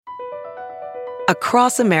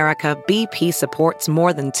Across America, BP supports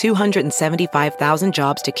more than 275,000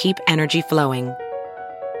 jobs to keep energy flowing.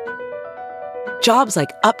 Jobs like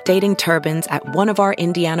updating turbines at one of our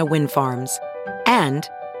Indiana wind farms and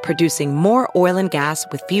producing more oil and gas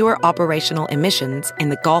with fewer operational emissions in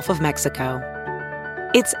the Gulf of Mexico.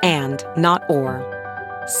 It's and, not or.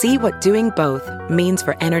 See what doing both means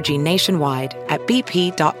for energy nationwide at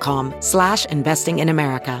bp.com/investing in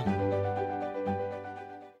America.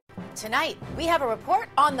 Tonight, we have a report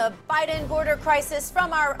on the Biden border crisis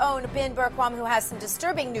from our own Ben Bergquam, who has some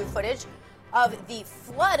disturbing new footage of the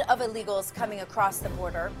flood of illegals coming across the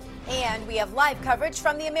border. And we have live coverage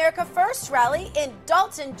from the America First rally in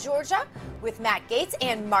Dalton, Georgia, with Matt Gaetz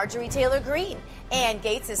and Marjorie Taylor Greene. And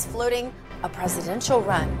Gaetz is floating a presidential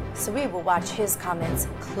run, so we will watch his comments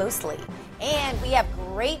closely. And we have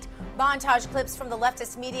great montage clips from the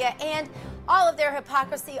leftist media and all of their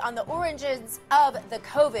hypocrisy on the origins of the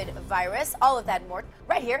COVID virus. All of that and more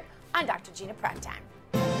right here on Dr. Gina Primetime.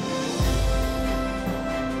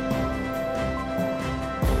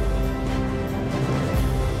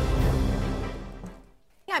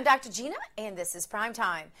 I'm Dr. Gina, and this is Prime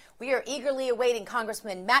Time. We are eagerly awaiting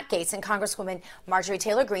Congressman Matt Gaetz and Congresswoman Marjorie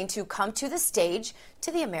Taylor Greene to come to the stage to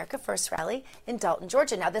the America First rally in Dalton,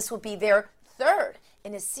 Georgia. Now, this will be their third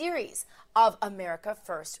in a series of America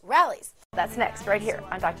First rallies. That's next, right here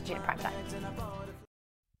on Dr. Gina Primetime.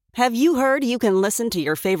 Have you heard you can listen to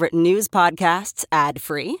your favorite news podcasts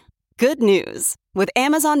ad-free? Good news. With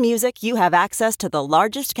Amazon Music, you have access to the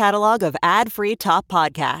largest catalog of ad-free top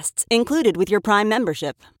podcasts included with your Prime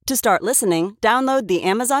membership. To start listening, download the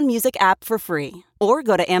Amazon Music app for free or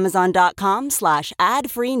go to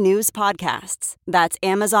amazon.com/ad-free news podcasts. That's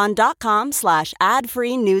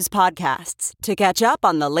amazon.com/ad-free news podcasts to catch up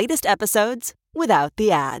on the latest episodes without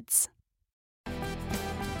the ads.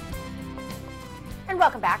 And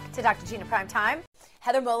welcome back to Dr. Gina Primetime.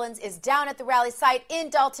 Heather Mullins is down at the rally site in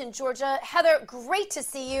Dalton, Georgia. Heather, great to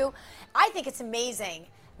see you. I think it's amazing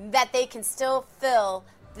that they can still fill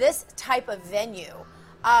this type of venue.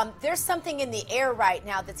 There's something in the air right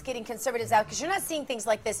now that's getting conservatives out, because you're not seeing things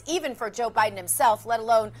like this even for Joe Biden himself, let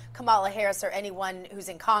alone Kamala Harris or anyone who's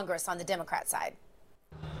in Congress on the Democrat side.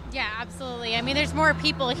 Yeah, absolutely. I mean, there's more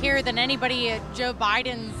people here than anybody at Joe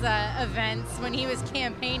Biden's events when he was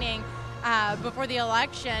campaigning before the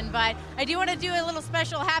election. But I do want to do a little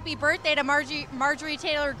special happy birthday to Marjorie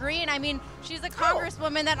Taylor Greene. I mean, she's a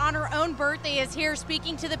congresswoman that on her own birthday is here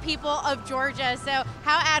speaking to the people of Georgia. So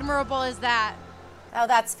how admirable is that? Oh,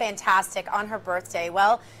 that's fantastic on her birthday.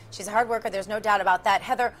 Well, she's a hard worker. There's no doubt about that.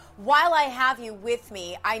 Heather, while I have you with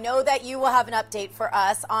me, I know that you will have an update for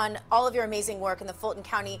us on all of your amazing work in the Fulton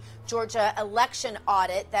County, Georgia election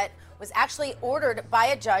audit that was actually ordered by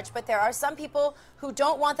a judge, but there are some people who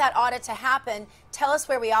don't want that audit to happen. Tell us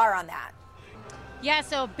where we are on that. Yeah,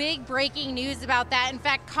 so big breaking news about that. In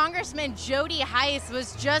fact, Congressman Jody Hice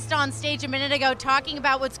was just on stage a minute ago talking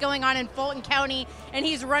about what's going on in Fulton County, and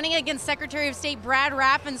he's running against Secretary of State Brad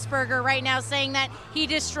Raffensperger right now, saying that he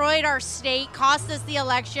destroyed our state, cost us the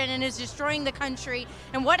election, and is destroying the country.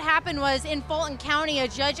 And what happened was in Fulton County, a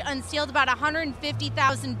judge unsealed about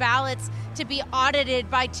 150,000 ballots to be audited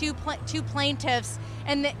by two plaintiffs,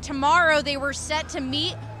 and tomorrow they were set to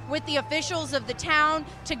meet with the officials of the town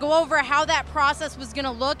to go over how that process was going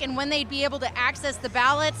to look and when they'd be able to access the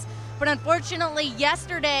ballots. But unfortunately,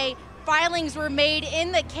 yesterday, filings were made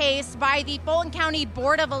in the case by the Fulton County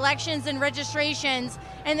Board of Elections and Registrations,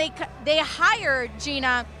 and they hired,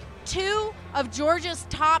 Gina, two of Georgia's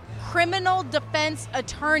top criminal defense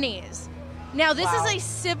attorneys. Now, this is a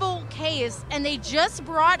civil case, and they just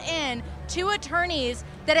brought in two attorneys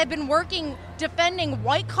that have been working defending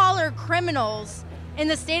white-collar criminals in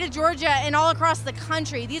the state of Georgia and all across the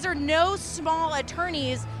country. These are no small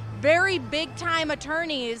attorneys, very big-time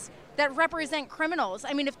attorneys that represent criminals.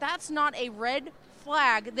 I mean, if that's not a red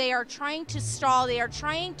flag, they are trying to stall. They are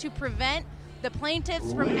trying to prevent the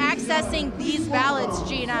plaintiffs from accessing these ballots,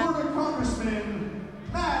 Gina.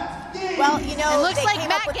 Well, you know, it looks like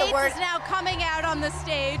Matt Gaetz is now coming out on the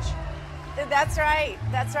stage. That's right.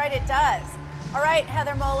 That's right, it does. All right,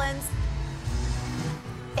 Heather Mullins,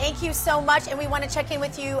 thank you so much, and we want to check in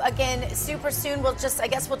with you again super soon. I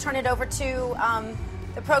guess we'll turn it over to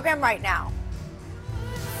the program right now.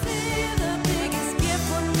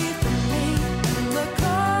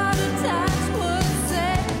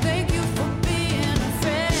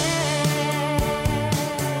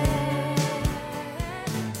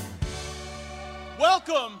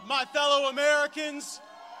 Welcome, my fellow Americans,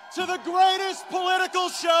 to the greatest political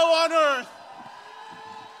show on earth.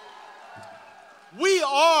 We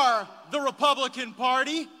are the Republican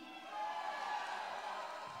Party.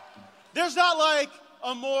 There's not like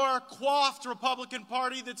a more coiffed Republican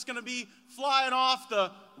Party that's going to be flying off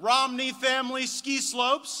the Romney family ski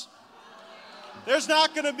slopes. There's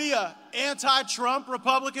not going to be an anti-Trump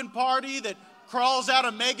Republican Party that crawls out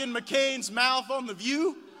of Meghan McCain's mouth on The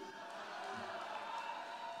View.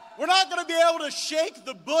 We're not going to be able to shake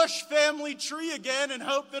the Bush family tree again and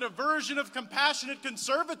hope that a version of compassionate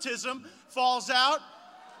conservatism falls out.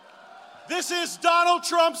 This is Donald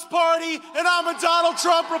Trump's party, and I'm a Donald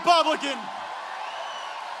Trump Republican.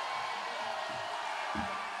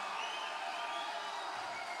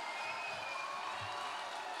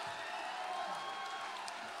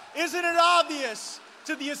 Isn't it obvious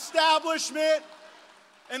to the establishment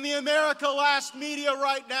and the America Last media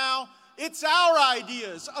right now? It's our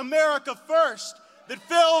ideas, America First, that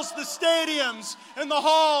fills the stadiums and the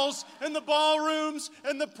halls and the ballrooms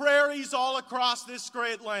and the prairies all across this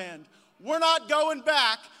great land. We're not going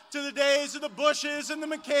back to the days of the Bushes and the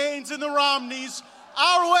McCains and the Romneys.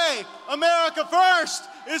 Our way, America First,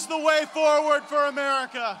 is the way forward for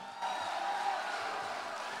America.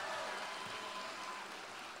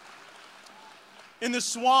 In the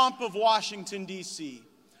swamp of Washington, D.C.,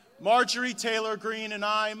 Marjorie Taylor Greene and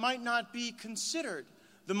I might not be considered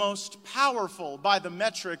the most powerful by the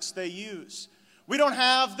metrics they use. We don't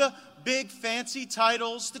have the big fancy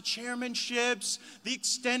titles, the chairmanships, the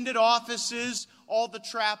extended offices, all the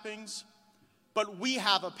trappings. But we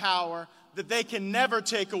have a power that they can never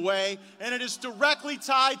take away, and it is directly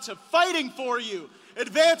tied to fighting for you,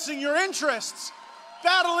 advancing your interests,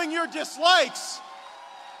 battling your dislikes,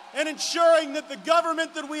 and ensuring that the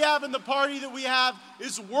government that we have and the party that we have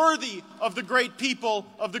is worthy of the great people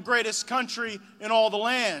of the greatest country in all the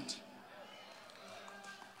land.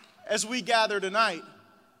 As we gather tonight,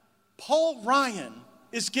 Paul Ryan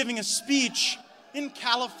is giving a speech in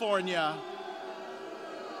California.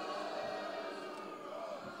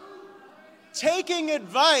 Taking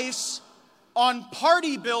advice on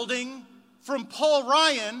party building from Paul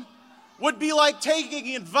Ryan would be like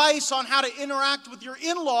taking advice on how to interact with your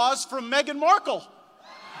in-laws from Meghan Markle.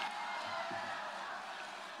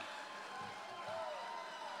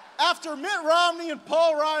 After Mitt Romney and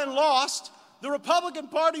Paul Ryan lost, the Republican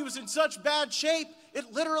Party was in such bad shape,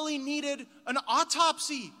 it literally needed an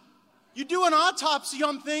autopsy. You do an autopsy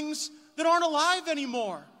on things that aren't alive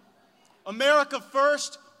anymore. America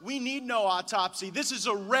First, we need no autopsy. This is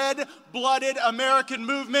a red-blooded American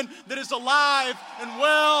movement that is alive and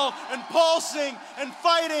well and pulsing and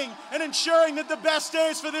fighting and ensuring that the best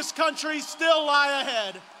days for this country still lie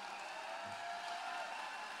ahead.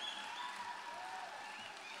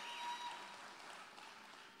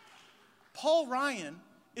 Paul Ryan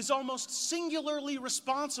is almost singularly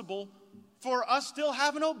responsible for us still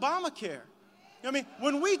having Obamacare. I mean,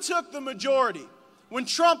 when we took the majority, when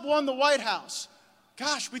Trump won the White House,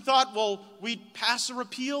 gosh, we thought, well, we'd pass a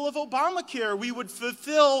repeal of Obamacare. We would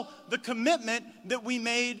fulfill the commitment that we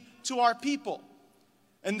made to our people.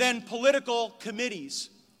 And then political committees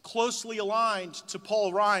closely aligned to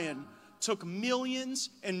Paul Ryan took millions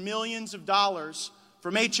and millions of dollars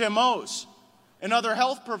from HMOs and other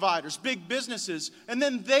health providers, big businesses, and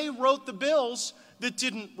then they wrote the bills that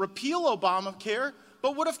didn't repeal Obamacare,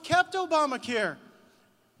 but would have kept Obamacare.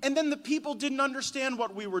 And then the people didn't understand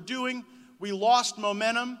what we were doing. We lost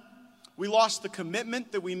momentum, we lost the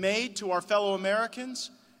commitment that we made to our fellow Americans,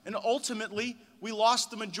 and ultimately, we lost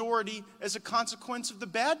the majority as a consequence of the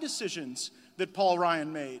bad decisions that Paul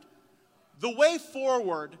Ryan made. The way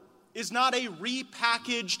forward is not a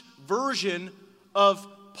repackaged version of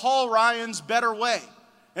Paul Ryan's better way,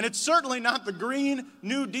 and it's certainly not the Green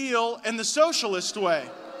New Deal and the socialist way.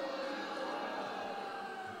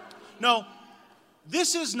 No,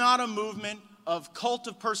 this is not a movement of cult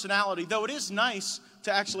of personality, though it is nice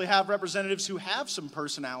to actually have representatives who have some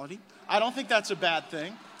personality. I don't think that's a bad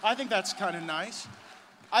thing. I think that's kind of nice.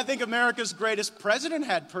 I think America's greatest president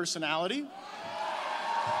had personality.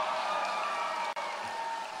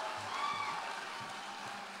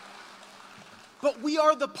 But we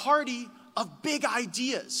are the party of big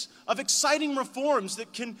ideas, of exciting reforms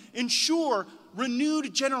that can ensure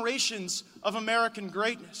renewed generations of American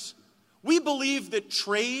greatness. We believe that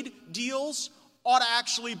trade deals ought to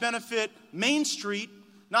actually benefit Main Street,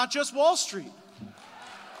 not just Wall Street.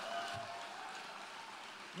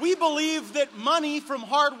 We believe that money from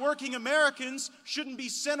hardworking Americans shouldn't be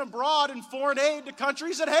sent abroad in foreign aid to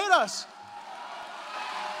countries that hate us.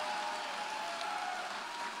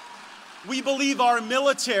 We believe our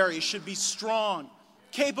military should be strong,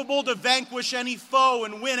 capable to vanquish any foe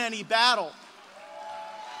and win any battle.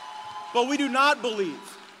 But we do not believe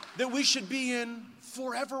that we should be in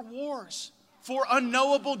forever wars for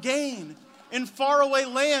unknowable gain in faraway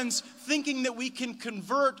lands thinking that we can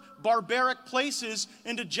convert barbaric places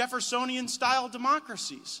into Jeffersonian-style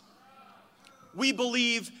democracies. We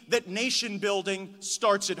believe that nation building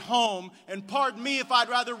starts at home, and pardon me if I'd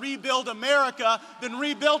rather rebuild America than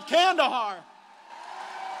rebuild Kandahar.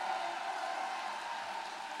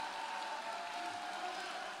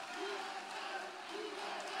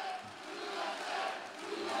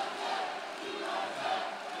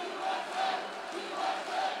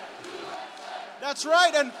 That's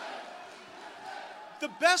right, and the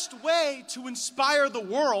best way to inspire the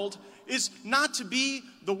world is not to be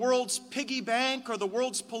the world's piggy bank or the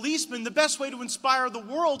world's policeman. The best way to inspire the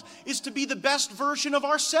world is to be the best version of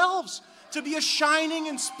ourselves, to be a shining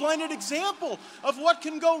and splendid example of what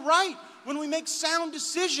can go right when we make sound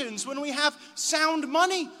decisions, when we have sound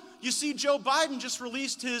money. You see, Joe Biden just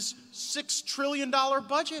released his $6 trillion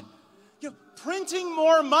budget. Printing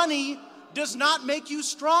more money does not make you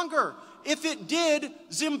stronger. If it did,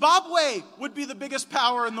 Zimbabwe would be the biggest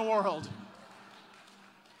power in the world.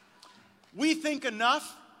 We think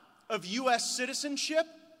enough of U.S. citizenship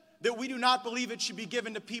that we do not believe it should be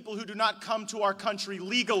given to people who do not come to our country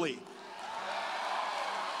legally.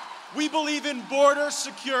 We believe in border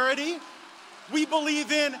security. We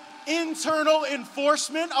believe in internal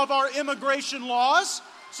enforcement of our immigration laws.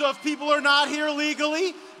 So if people are not here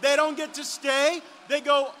legally, they don't get to stay. They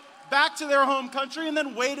go back to their home country and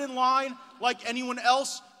then wait in line like anyone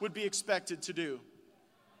else would be expected to do.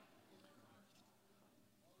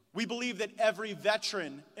 We believe that every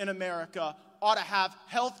veteran in America ought to have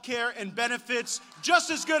health care and benefits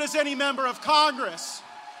just as good as any member of Congress.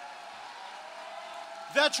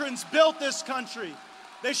 Veterans built this country.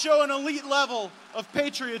 They show an elite level of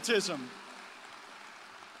patriotism.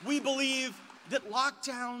 We believe that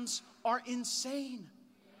lockdowns are insane,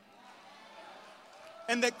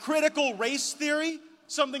 and that critical race theory,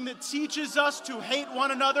 something that teaches us to hate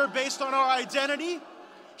one another based on our identity,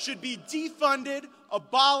 should be defunded,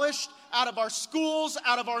 abolished, out of our schools,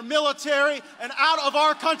 out of our military, and out of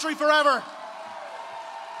our country forever.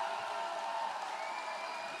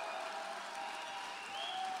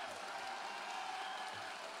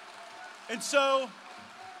 And so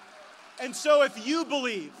if you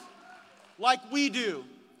believe, like we do,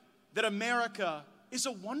 that America is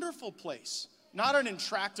a wonderful place, not an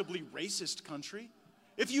intractably racist country,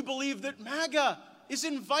 if you believe that MAGA is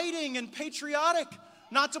inviting and patriotic,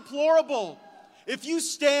 not deplorable, if you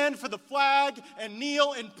stand for the flag and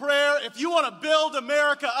kneel in prayer, if you want to build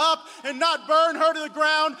America up and not burn her to the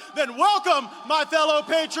ground, then welcome, my fellow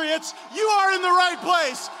patriots. You are in the right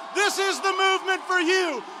place. This is the movement for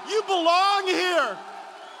you. You belong here.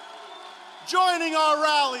 Joining our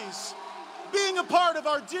rallies, being a part of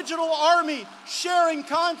our digital army, sharing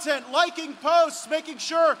content, liking posts, making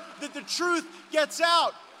sure that the truth gets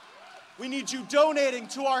out. We need you donating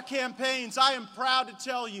to our campaigns. I am proud to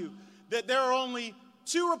tell you that there are only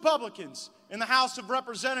 2 Republicans in the House of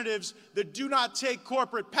Representatives that do not take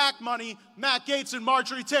corporate PAC money, Matt Gaetz and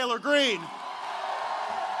Marjorie Taylor Greene.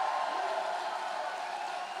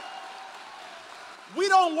 We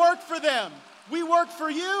don't work for them. We work for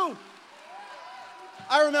you.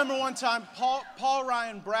 I remember one time Paul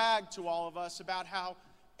Ryan bragged to all of us about how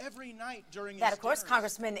every night during that, of course,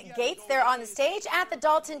 Congressman Gaetz there on the stage at the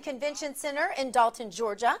Dalton Convention Center in Dalton,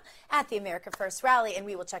 Georgia, at the America First rally. And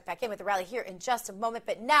we will check back in with the rally here in just a moment.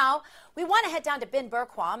 But now we want to head down to Ben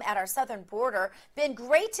Bergquam at our southern border. Ben,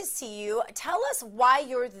 great to see you. Tell us why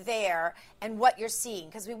you're there and what you're seeing,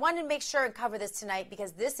 because we wanted to make sure and cover this tonight,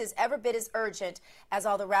 because this is every bit as urgent as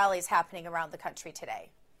all the rallies happening around the country today.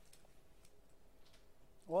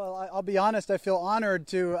 Well, I'll be honest, I feel honored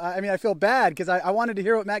to, I feel bad because I wanted to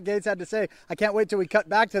hear what Matt Gaetz had to say. I can't wait till we cut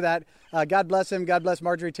back to that. God bless him. God bless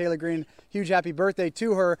Marjorie Taylor Greene. Huge happy birthday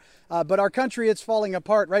to her. But our country, it's falling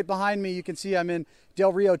apart. Right behind me, you can see I'm in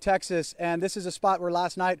Del Rio, Texas. And this is a spot where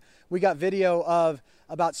last night we got video of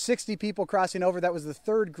about 60 people crossing over. That was the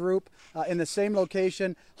 3rd group in the same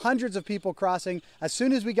location. Hundreds of people crossing. As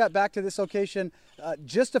soon as we got back to this location,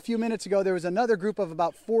 just a few minutes ago, there was another group of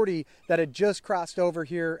about 40 that had just crossed over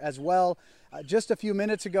here as well. Just a few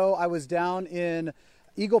minutes ago, I was down in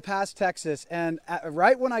Eagle Pass, Texas, and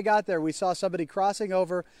right when I got there, we saw somebody crossing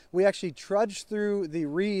over. We actually trudged through the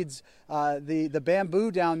reeds, the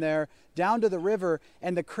bamboo down there, down to the river,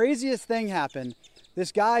 and the craziest thing happened.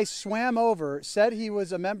 This guy swam over, said he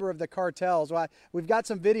was a member of the cartels. Well, we've got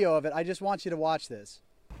some video of it. I just want you to watch this.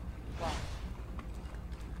 Wow.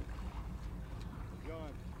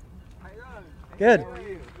 Good.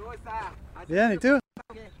 Yeah, me too.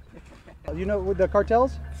 You know with the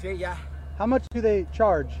cartels? Sí, ya. How much do they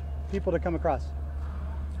charge people to come across?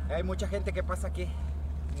 Hay mucha gente que pasa aquí.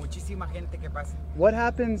 muchísima gente que pasa. What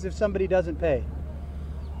happens if somebody doesn't pay?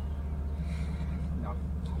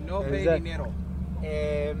 No pay dinero.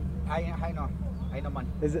 I no money.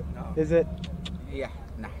 Is it? No. Is it? Yeah,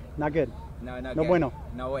 nah. Not good. No No bueno.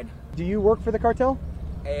 No bueno. Do you work for the cartel?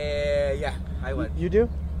 Yeah, I will. You do?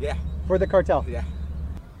 Yeah. For the cartel? Yeah.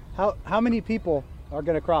 How many people are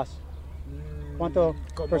going to cross? ¿Cuánto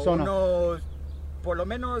personas? Por lo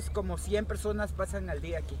menos como 100 personas pasan al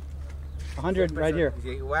día aquí. 100 right here.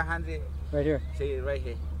 Sí, 100. Right here. Sí, right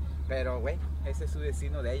here. Pero, güey, ese es su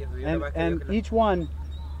destino de ellos. And each one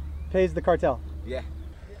pays the cartel. Yeah.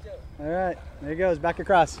 All right, there he goes, back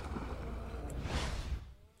across.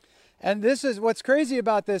 And this is what's crazy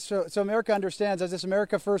about this, so America understands, as this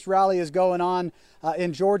America First rally is going on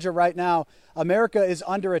in Georgia right now, America is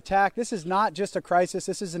under attack. This is not just a crisis,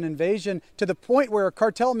 this is an invasion, to the point where a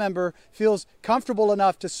cartel member feels comfortable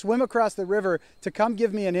enough to swim across the river to come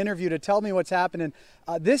give me an interview, to tell me what's happening.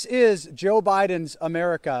 This is Joe Biden's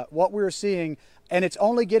America, what we're seeing. And it's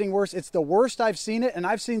only getting worse. It's the worst I've seen it, and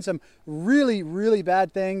I've seen some really, really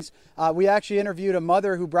bad things. We actually interviewed a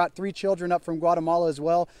mother who brought 3 children up from Guatemala as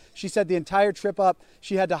well. She said the entire trip up,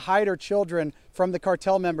 she had to hide her children from the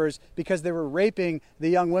cartel members because they were raping the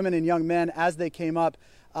young women and young men as they came up.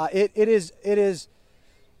 It is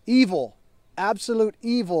evil, absolute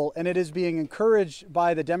evil, and it is being encouraged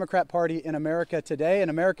by the Democrat Party in America today,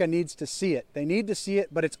 and America needs to see it. They need to see it,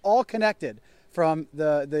 but it's all connected. From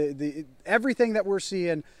the everything that we're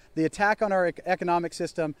seeing, the attack on our economic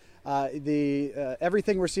system,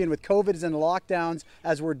 everything we're seeing with COVID and lockdowns.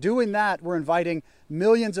 As we're doing that, we're inviting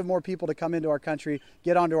millions of more people to come into our country,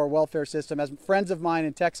 get onto our welfare system. As friends of mine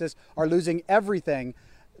in Texas are losing everything,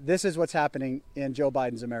 this is what's happening in Joe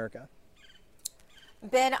Biden's America.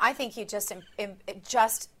 Ben, I think you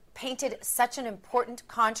just painted such an important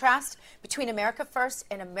contrast between America First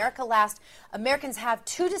and America Last. Americans have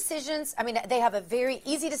 2 decisions. I mean, they have a very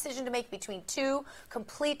easy decision to make between 2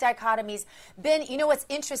 complete dichotomies. Ben, you know what's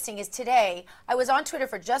interesting is today, I was on Twitter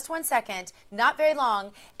for just 1 second, not very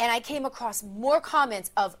long, and I came across more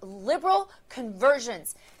comments of liberal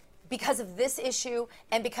conversions because of this issue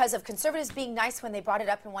and because of conservatives being nice when they brought it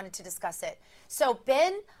up and wanted to discuss it. So,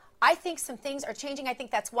 Ben, I think some things are changing. I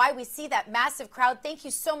think that's why we see that massive crowd. Thank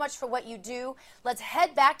you so much for what you do. Let's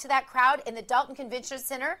head back to that crowd in the Dalton Convention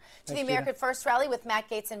Center to the America First rally with Matt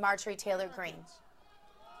Gaetz and Marjorie Taylor Greene.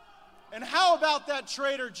 And how about that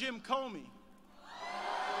traitor Jim Comey?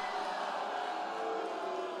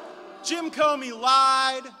 Jim Comey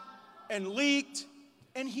lied and leaked,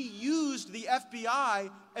 and he used the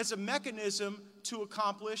FBI as a mechanism to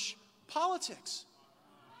accomplish politics.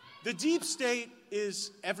 The deep state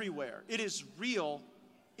is everywhere. It is real.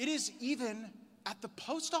 It is even at the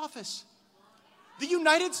post office. The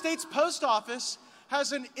United States Post Office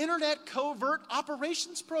has an internet covert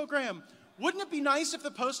operations program. Wouldn't it be nice if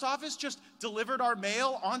the post office just delivered our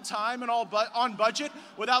mail on time and on budget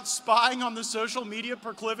without spying on the social media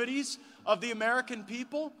proclivities of the American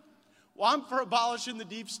people? Well, I'm for abolishing the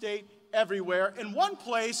deep state everywhere. And one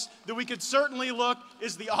place that we could certainly look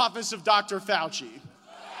is the office of Dr. Fauci.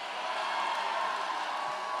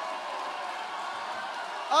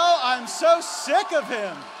 Oh, I'm so sick of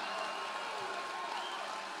him.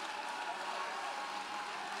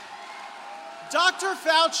 Dr.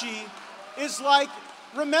 Fauci is like,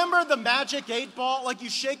 remember the magic 8-ball? Like you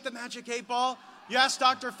shake the magic 8-ball, you ask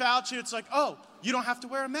Dr. Fauci, it's like, oh, you don't have to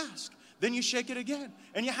wear a mask. Then you shake it again,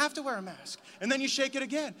 and you have to wear a mask. And then you shake it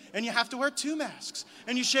again, and you have to wear 2 masks.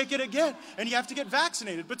 And you shake it again, and you have to get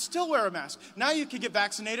vaccinated, but still wear a mask. Now you can get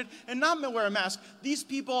vaccinated and not wear a mask. These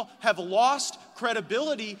people have lost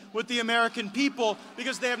credibility with the American people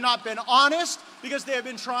because they have not been honest, because they have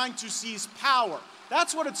been trying to seize power.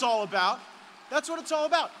 That's what it's all about. That's what it's all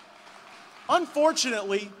about.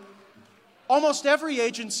 Unfortunately, almost every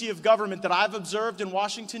agency of government that I've observed in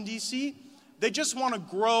Washington, D.C., they just want to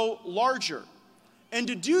grow larger. And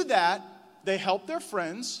to do that, they help their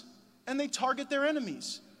friends and they target their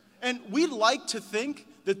enemies. And we like to think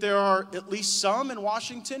that there are at least some in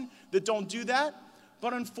Washington that don't do that.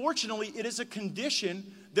 But unfortunately, it is a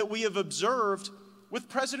condition that we have observed with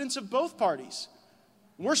presidents of both parties.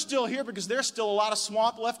 We're still here because there's still a lot of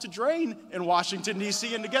swamp left to drain in Washington,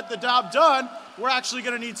 D.C. And to get the job done, we're actually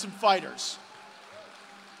going to need some fighters.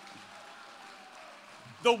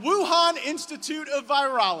 The Wuhan Institute of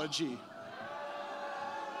Virology.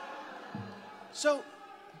 So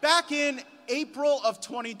back in April of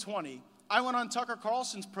 2020, I went on Tucker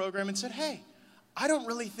Carlson's program and said, hey, I don't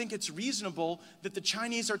really think it's reasonable that the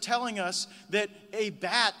Chinese are telling us that a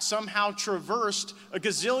bat somehow traversed a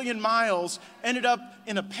gazillion miles, ended up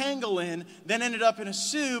in a pangolin, then ended up in a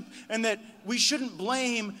soup, and that we shouldn't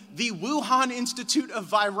blame the Wuhan Institute of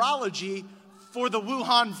Virology for the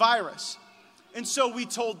Wuhan virus. And so we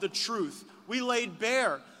told the truth. We laid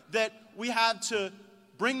bare that we had to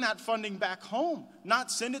bring that funding back home,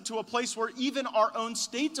 not send it to a place where even our own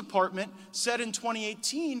State Department said in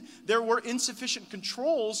 2018 there were insufficient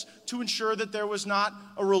controls to ensure that there was not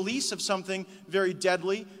a release of something very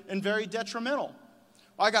deadly and very detrimental.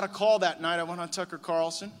 Well, I got a call that night. I went on Tucker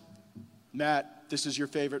Carlson. Matt, this is your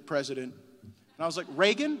favorite president. And I was like,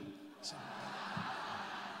 Reagan?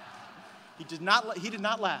 He did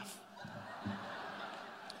not laugh.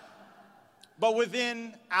 But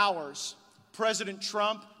within hours, President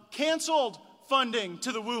Trump canceled funding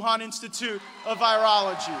to the Wuhan Institute of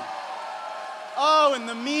Virology. Oh, and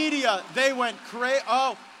the media, they went crazy.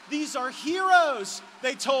 Oh, these are heroes,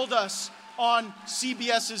 they told us on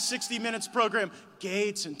CBS's 60 Minutes program.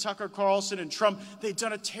 Gates and Tucker Carlson and Trump, they've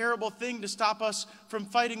done a terrible thing to stop us from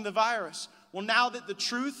fighting the virus. Well, now that the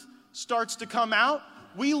truth starts to come out,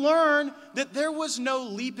 we learn that there was no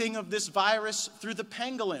leaping of this virus through the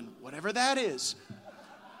pangolin, whatever that is.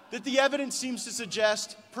 That the evidence seems to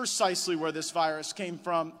suggest precisely where this virus came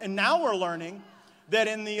from. And now we're learning that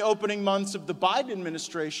in the opening months of the Biden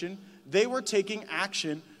administration, they were taking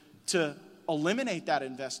action to eliminate that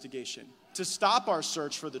investigation, to stop our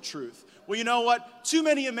search for the truth. Well, you know what? Too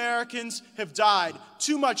many Americans have died.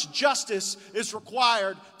 Too much justice is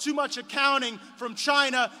required. Too much accounting from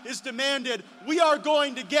China is demanded. We are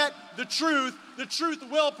going to get the truth. The truth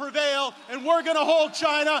will prevail, and we're going to hold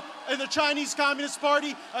China and the Chinese Communist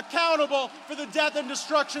Party accountable for the death and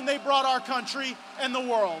destruction they brought our country and the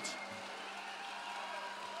world.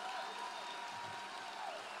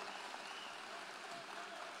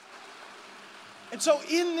 And so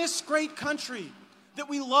in this great country that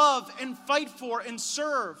we love and fight for and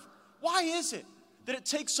serve, why is it that it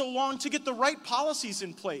takes so long to get the right policies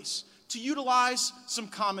in place, to utilize some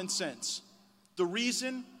common sense? The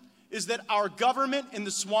reason is that our government in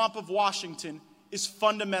the swamp of Washington is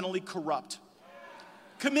fundamentally corrupt.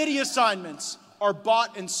 Committee assignments are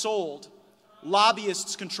bought and sold.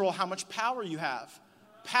 Lobbyists control how much power you have.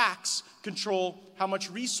 PACs control how much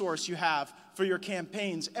resource you have for your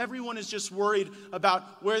campaigns. Everyone is just worried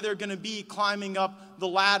about where they're going to be climbing up the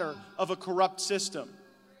ladder of a corrupt system.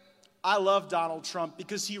 I love Donald Trump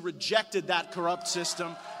because he rejected that corrupt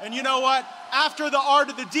system. And you know what? After the art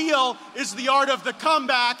of the deal is the art of the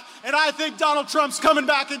comeback. And I think Donald Trump's coming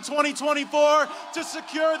back in 2024 to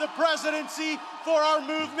secure the presidency for our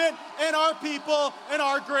movement and our people and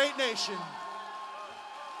our great nation.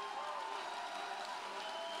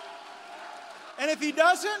 And if he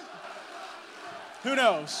doesn't, who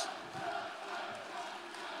knows?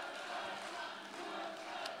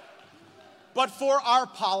 But for our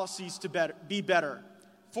policies to be better,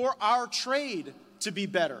 for our trade to be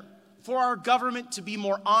better, for our government to be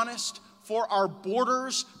more honest, for our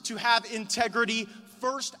borders to have integrity,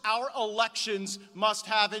 first, our elections must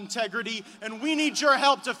have integrity, and we need your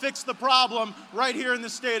help to fix the problem right here in the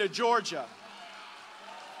state of Georgia.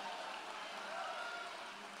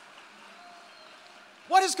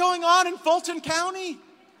 What is going on in Fulton County?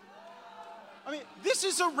 I mean, this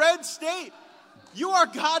is a red state. You are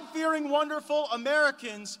God-fearing, wonderful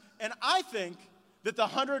Americans, and I think that the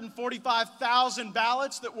 145,000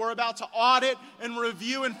 ballots that we're about to audit and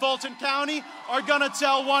review in Fulton County are going to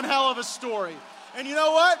tell one hell of a story. And you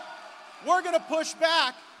know what? We're going to push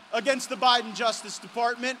back against the Biden Justice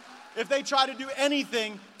Department if they try to do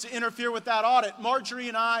anything to interfere with that audit. Marjorie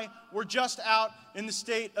and I were just out in the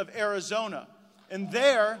state of Arizona, and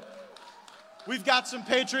there we've got some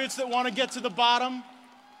patriots that want to get to the bottom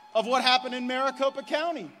of what happened in Maricopa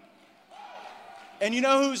County. And you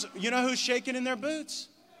know who's shaking in their boots?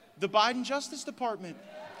 The Biden Justice Department.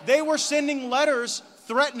 They were sending letters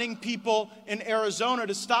threatening people in Arizona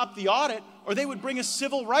to stop the audit, or they would bring a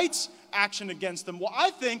civil rights action against them. Well, I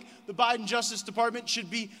think the Biden Justice Department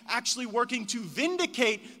should be actually working to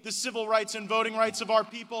vindicate the civil rights and voting rights of our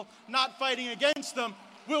people, not fighting against them.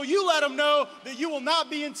 Will you let them know that you will not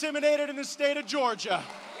be intimidated in the state of Georgia?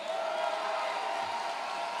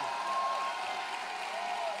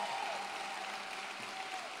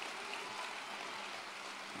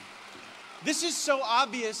 This is so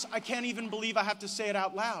obvious, I can't even believe I have to say it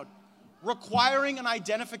out loud. Requiring an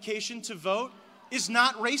identification to vote is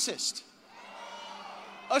not racist.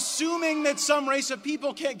 Assuming that some race of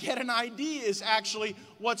people can't get an ID is actually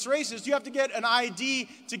what's racist. You have to get an ID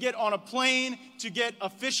to get on a plane, to get a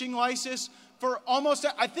fishing license. for almost,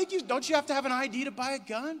 I think don't you have to have an ID to buy a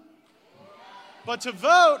gun? But to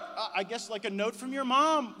vote, I guess like a note from your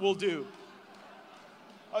mom will do.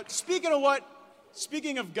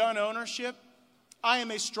 Speaking of gun ownership, I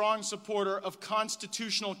am a strong supporter of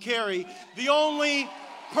constitutional carry. The only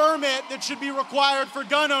permit that should be required for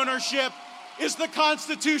gun ownership is the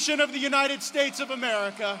Constitution of the United States of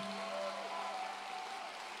America.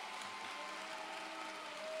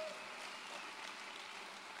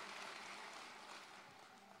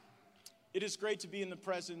 It is great to be in the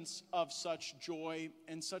presence of such joy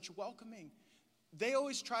and such welcoming. They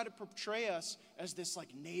always try to portray us as this like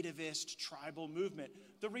nativist tribal movement.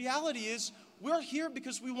 The reality is we're here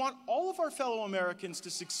because we want all of our fellow Americans to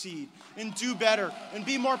succeed and do better and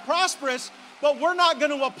be more prosperous, but we're not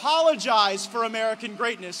going to apologize for American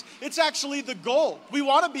greatness. It's actually the goal. We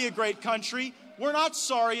want to be a great country. We're not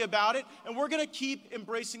sorry about it, and we're going to keep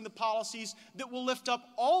embracing the policies that will lift up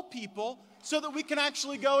all people so that we can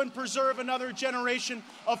actually go and preserve another generation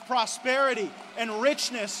of prosperity and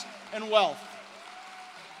richness and wealth.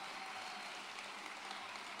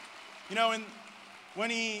 You know, when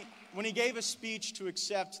he gave a speech to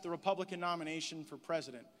accept the Republican nomination for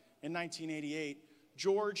president in 1988,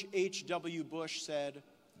 George H.W. Bush said,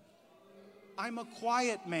 "I'm a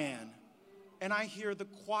quiet man, and I hear the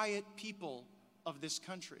quiet people of this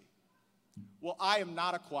country." Well, I am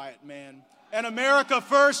not a quiet man, and America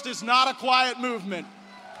First is not a quiet movement.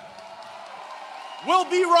 We'll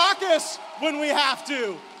be raucous when we have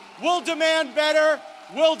to. We'll demand better.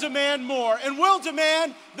 We'll demand more. And we'll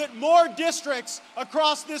demand that more districts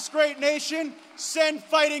across this great nation send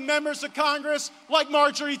fighting members of Congress like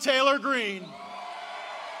Marjorie Taylor Greene.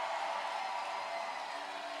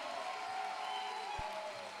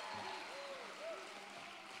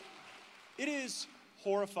 It is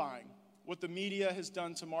horrifying what the media has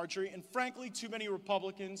done to Marjorie, and frankly, too many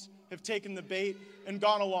Republicans have taken the bait and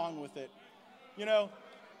gone along with it. You know,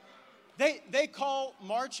 they call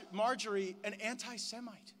Marjorie an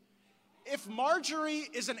anti-Semite. If Marjorie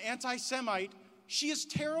is an anti-Semite, she is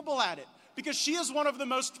terrible at it, because she is one of the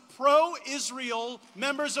most pro-Israel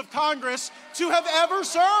members of Congress to have ever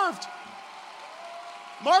served.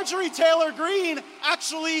 Marjorie Taylor Greene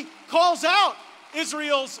actually calls out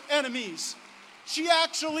Israel's enemies. She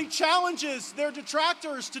actually challenges their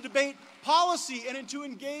detractors to debate policy and to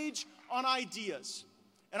engage on ideas.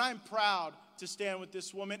 And I'm proud to stand with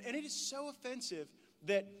this woman. And it is so offensive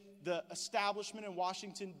that the establishment in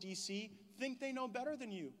Washington, D.C. think they know better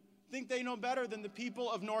than you, think they know better than the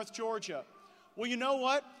people of North Georgia. Well, you know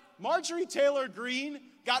what? Marjorie Taylor Greene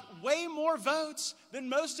got way more votes than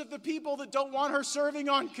most of the people that don't want her serving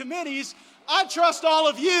on committees. I trust all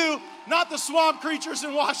of you, not the swamp creatures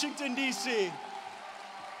in Washington, D.C.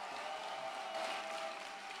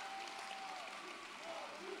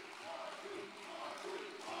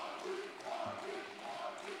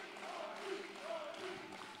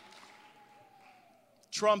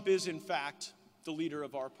 Trump is, in fact, the leader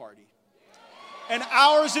of our party. And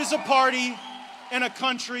ours is a party and a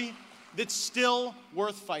country that's still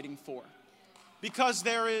worth fighting for. Because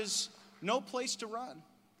there is no place to run,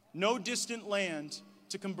 no distant land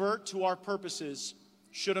to convert to our purposes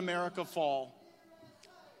should America fall.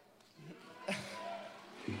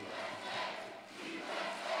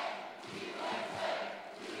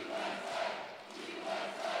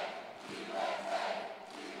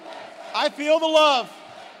 I feel the love.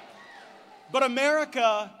 But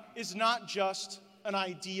America is not just an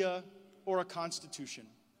idea or a constitution.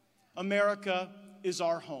 America is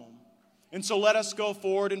our home. And so let us go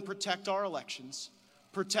forward and protect our elections,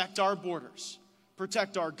 protect our borders,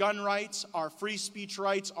 protect our gun rights, our free speech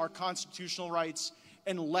rights, our constitutional rights,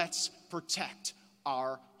 and let's protect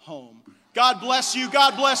our home. God bless you.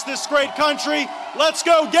 God bless this great country. Let's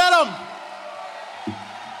go get them.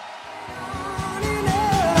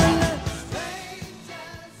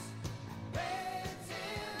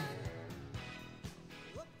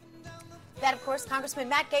 That, of course, Congressman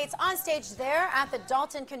Matt Gaetz on stage there at the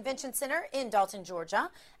Dalton Convention Center in Dalton, Georgia,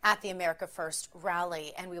 at the America First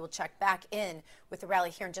rally. And we will check back in with the rally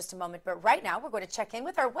here in just a moment. But right now, we're going to check in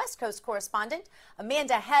with our West Coast correspondent,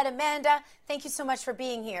 Amanda Head. Amanda, thank you so much for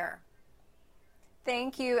being here.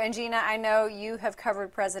 Thank you. And Gina, I know you have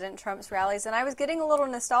covered President Trump's rallies, and I was getting a little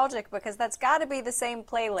nostalgic because that's got to be the same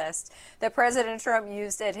playlist that President Trump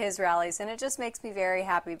used at his rallies. And it just makes me very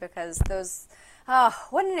happy because those... Oh,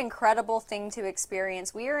 what an incredible thing to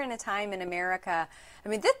experience. We are in a time in America, I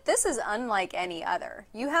mean, this is unlike any other.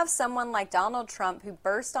 You have someone like Donald Trump who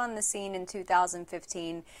burst on the scene in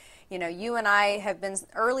 2015, You know, you and I have been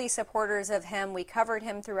early supporters of him. We covered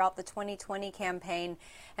him throughout the 2020 campaign.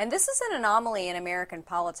 And this is an anomaly in American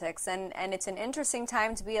politics, and it's an interesting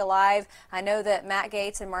time to be alive. I know that Matt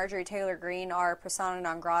Gaetz and Marjorie Taylor Greene are persona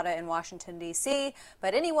non grata in Washington, D.C.,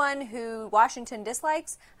 but anyone who Washington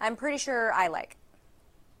dislikes, I'm pretty sure I like.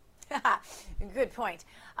 Good point.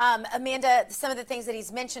 Amanda, some of the things that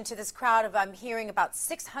he's mentioned to this crowd of, I'm hearing about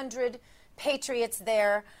 600 patriots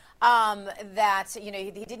there, that, you know,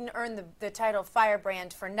 he didn't earn the title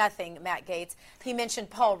firebrand for nothing, Matt Gaetz. He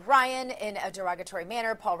mentioned Paul Ryan in a derogatory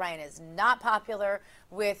manner. Paul Ryan is not popular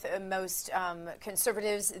with most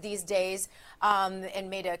conservatives these days, and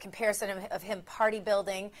made a comparison of him party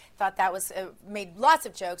building. Thought that was, made lots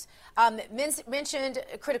of jokes. Mentioned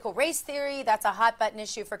critical race theory. That's a hot button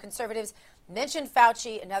issue for conservatives. Mentioned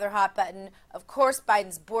Fauci, another hot button. Of course,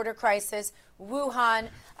 Biden's border crisis, Wuhan,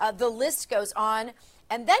 the list goes on.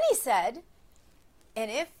 And then he said,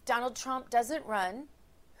 and if Donald Trump doesn't run,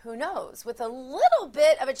 who knows? With a little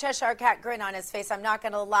bit of a Cheshire Cat grin on his face, I'm not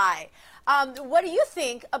going to lie. What do you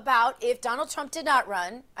think about if Donald Trump did not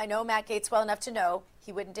run? I know Matt Gaetz well enough to know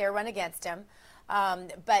he wouldn't dare run against him.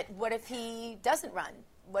 But what if he doesn't run?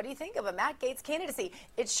 What do you think of a Matt Gaetz candidacy?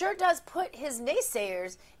 It sure does put his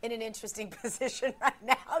naysayers in an interesting position right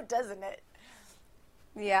now, doesn't it?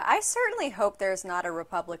 Yeah, I certainly hope there's not a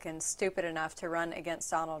Republican stupid enough to run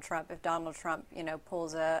against Donald Trump if Donald Trump, you know,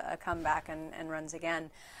 pulls a comeback and runs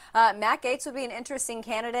again. Matt Gaetz would be an interesting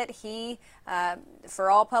candidate. He,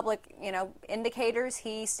 for all public, you know, indicators,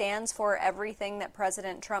 he stands for everything that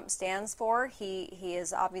President Trump stands for. He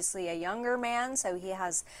is obviously a younger man, so he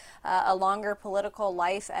has a longer political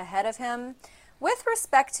life ahead of him. With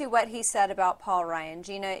respect to what he said about Paul Ryan,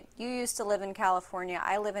 Gina, you used to live in California.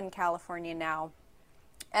 I live in California now.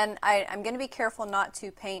 And I'm going to be careful not to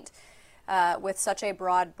paint with such a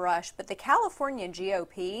broad brush, but the California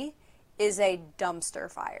GOP is a dumpster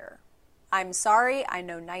fire. I'm sorry, I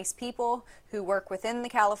know nice people who work within the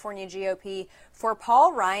California GOP. For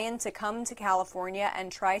Paul Ryan to come to California and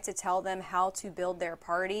try to tell them how to build their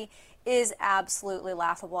party is absolutely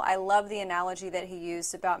laughable. I love the analogy that he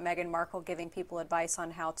used about Meghan Markle giving people advice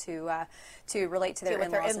on how to relate to their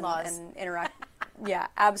in-laws and interact. Yeah,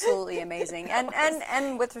 absolutely amazing.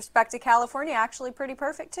 And with respect to California, actually pretty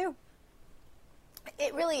perfect too.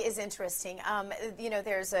 It really is interesting. You know,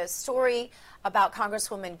 there's a story about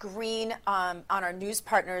Congresswoman Greene on our news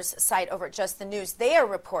partners site over at Just the News. They are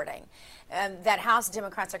reporting that House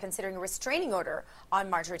Democrats are considering a restraining order on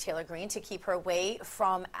Marjorie Taylor Greene to keep her away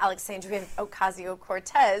from Alexandria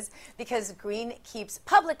Ocasio-Cortez because Greene keeps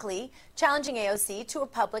publicly challenging AOC to a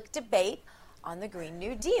public debate on the Green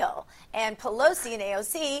New Deal. And Pelosi and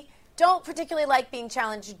AOC don't particularly like being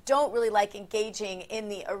challenged, don't really like engaging in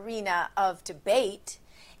the arena of debate.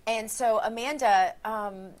 And so, Amanda,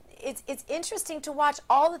 it's interesting to watch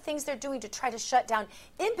all the things they're doing to try to shut down,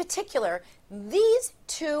 in particular, these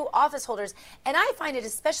two office holders. And I find it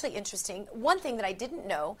especially interesting, one thing that I didn't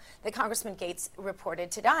know that Congressman Gaetz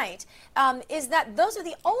reported tonight, is that those are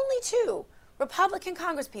the only two Republican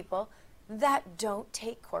congresspeople that don't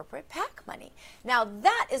take corporate PAC money. Now,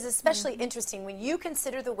 that is especially interesting when you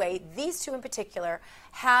consider the way these two in particular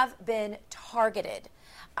have been targeted.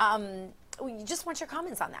 We just want your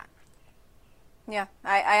comments on that. Yeah,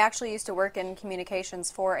 I actually used to work in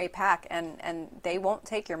communications for a PAC, and they won't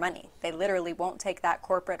take your money. They literally won't take that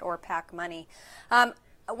corporate or PAC money.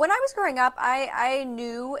 When I was growing up, I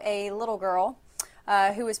knew a little girl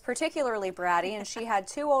who was particularly bratty, and she had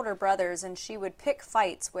two older brothers, and she would pick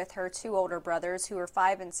fights with her two older brothers who were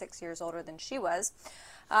 5 and 6 years older than she was.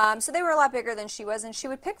 So they were a lot bigger than she was, and she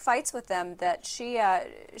would pick fights with them that she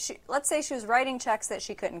let's say she was writing checks that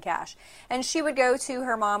she couldn't cash. And she would go to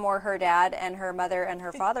her mom or her dad, and her mother and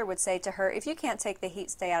her father would say to her, if you can't take the heat,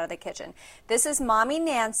 stay out of the kitchen. This is Mommy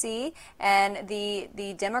Nancy and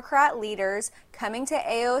the Democrat leaders coming to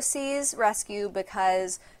AOC's rescue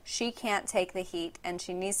because she can't take the heat, and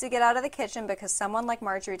she needs to get out of the kitchen because someone like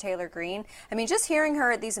Marjorie Taylor Greene, I mean, just hearing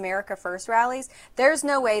her at these America First rallies, there's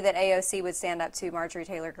no way that AOC would stand up to Marjorie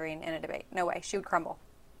Taylor Greene in a debate. No way. She would crumble.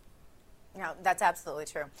 No, that's absolutely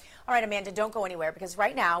true. All right, Amanda, don't go anywhere because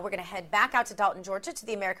right now we're going to head back out to Dalton, Georgia to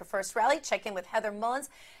the America First rally, check in with Heather Mullins.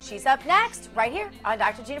 She's up next right here on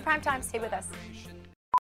Dr. Gina Primetime. Stay with us.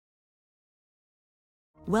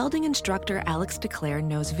 Welding instructor Alex DeClaire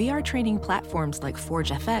knows VR training platforms like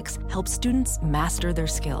Forge FX help students master their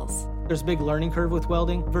skills. There's a big learning curve with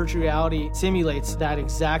welding. Virtual reality simulates that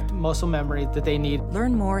exact muscle memory that they need.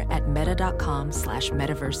 Learn more at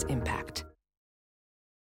meta.com/metaverseimpact.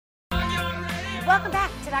 Welcome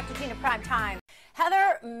back to Dr. Gina Primetime.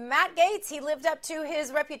 Heather, Matt Gaetz, he lived up to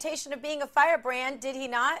his reputation of being a firebrand, did he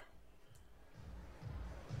not?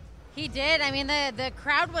 He did. I mean, the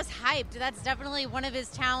crowd was hyped. That's definitely one of his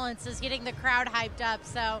talents, is getting the crowd hyped up.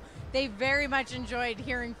 So they very much enjoyed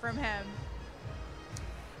hearing from him.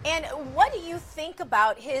 And what do you think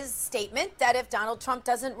about his statement that if Donald Trump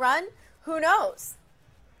doesn't run, who knows?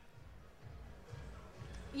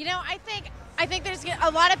 You know, I think there's a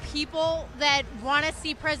lot of people that want to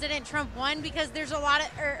see President Trump run because there's a lot of,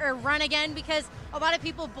 or run again, because a lot of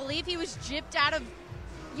people believe he was gypped out of,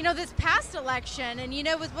 you know, this past election. And, you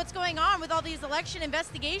know, with what's going on with all these election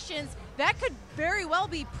investigations, that could very well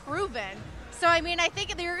be proven. So, I mean, I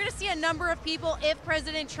think you're going to see a number of people, if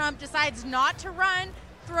President Trump decides not to run,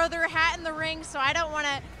 throw their hat in the ring. So I don't want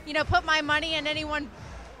to, you know, put my money in any one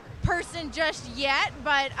person just yet.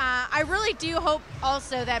 But I really do hope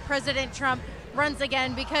also that President Trump runs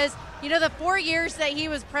again, because, you know, the 4 years that he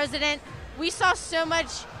was president, we saw so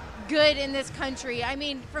much good in this country. I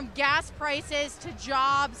mean, from gas prices to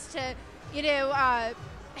jobs to, you know,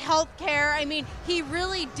 health care. I mean, he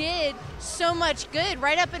really did so much good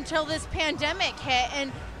right up until this pandemic hit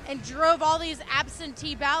and drove all these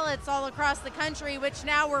absentee ballots all across the country, which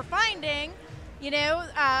now we're finding, you know,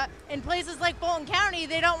 in places like Fulton County,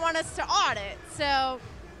 they don't want us to audit. So,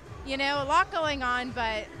 you know, a lot going on,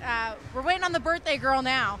 but we're waiting on the birthday girl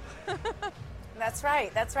now. That's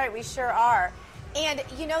right. That's right. We sure are. And,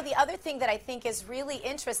 you know, the other thing that I think is really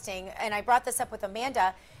interesting, and I brought this up with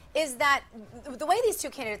Amanda, is that the way these two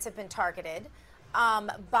candidates have been targeted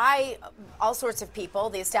by all sorts of people,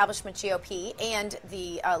 the establishment GOP and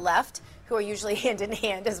the left, who are usually hand in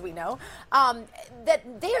hand, as we know,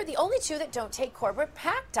 that they are the only two that don't take corporate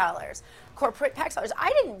PAC dollars.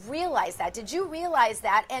 I didn't realize that. Did you realize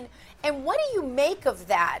that? And what do you make of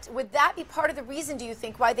that? Would that be part of the reason, do you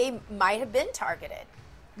think, why they might have been targeted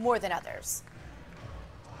more than others?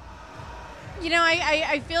 You know,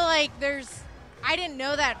 I feel like I didn't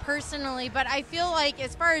know that personally, but I feel like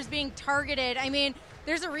as far as being targeted, I mean,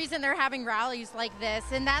 there's a reason they're having rallies like this,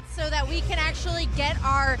 and that's so that we can actually get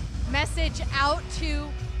our message out to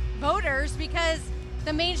voters, because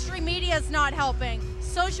the mainstream media is not helping.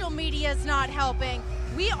 Social media is not helping.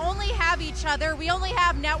 We only have each other. We only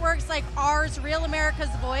have networks like ours, Real America's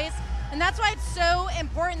Voice, and that's why it's so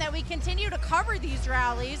important that we continue to cover these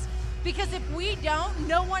rallies, because if we don't,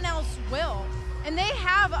 no one else will. And they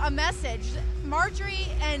have a message. Marjorie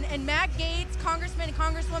and Matt Gaetz, congressman and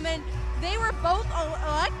congresswoman, they were both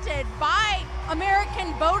elected by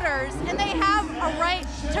American voters, and they have a right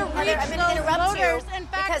to reach those voters. In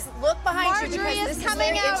fact, because look behind Marjorie you, because is this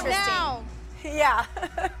coming is very out now. Yeah,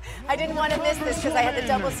 I didn't want to miss this because I had the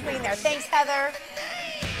double screen there. Thanks, Heather.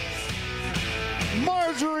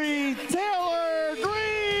 Marjorie Taylor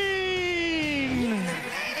Greene.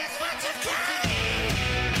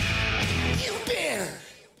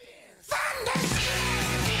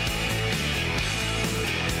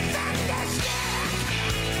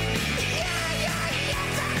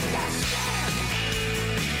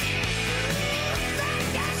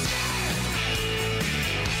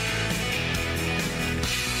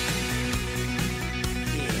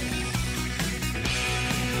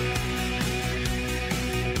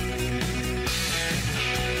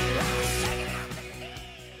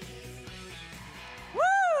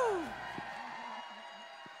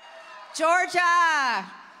 Georgia!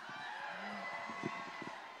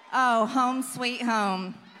 Oh, home sweet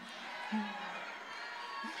home.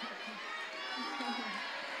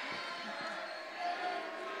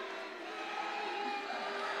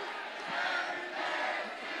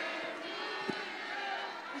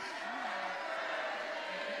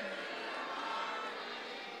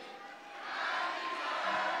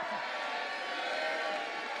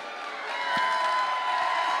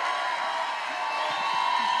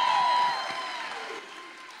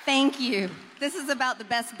 Thank you. This is about the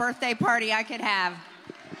best birthday party I could have.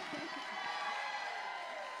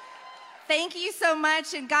 Thank you so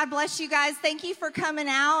much, and God bless you guys. Thank you for coming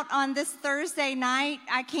out on this Thursday night.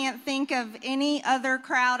 I can't think of any other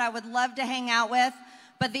crowd I would love to hang out with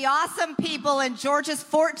but the awesome people in Georgia's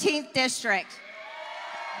 14th District.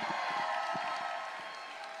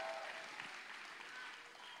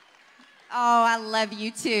 Oh, I love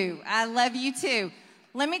you too. I love you too.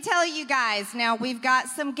 Let me tell you guys, now we've got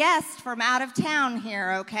some guests from out of town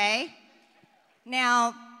here, okay?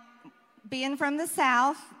 Now, being from the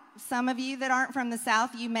South, some of you that aren't from the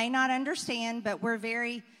South, you may not understand, but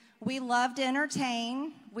we love to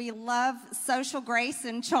entertain. We love social grace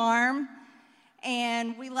and charm.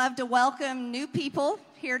 And we love to welcome new people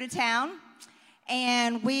here to town.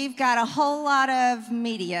 And we've got a whole lot of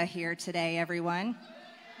media here today, everyone.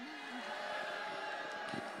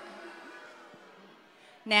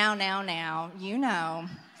 Now, you know.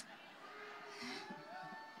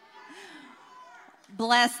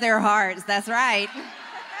 Bless their hearts, that's right.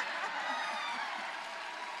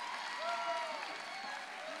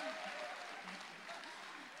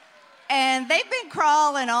 And they've been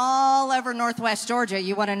crawling all over Northwest Georgia.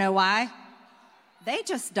 You want to know why? They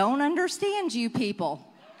just don't understand you people.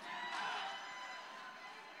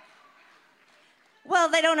 Well,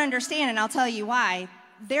 they don't understand, and I'll tell you why.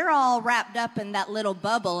 They're all wrapped up in that little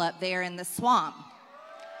bubble up there in the swamp.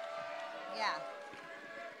 Yeah.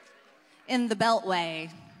 In the Beltway.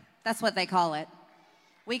 That's what they call it.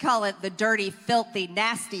 We call it the dirty, filthy,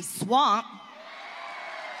 nasty swamp.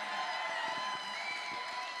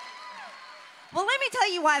 Well, let me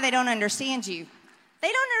tell you why they don't understand you. They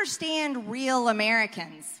don't understand real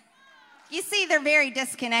Americans. You see, they're very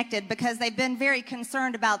disconnected because they've been very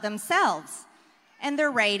concerned about themselves and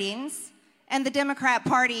their ratings and the Democrat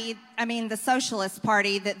Party, the Socialist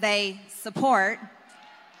Party that they support.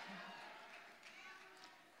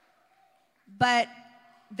 But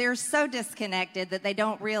they're so disconnected that they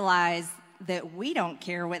don't realize that we don't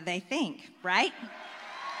care what they think, right?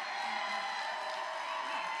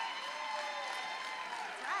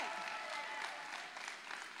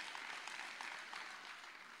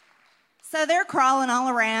 So they're crawling all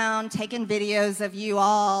around, taking videos of you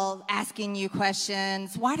all, asking you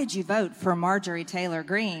questions. Why did you vote for Marjorie Taylor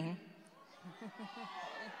Greene?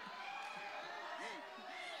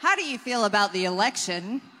 How do you feel about the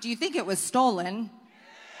election? Do you think it was stolen?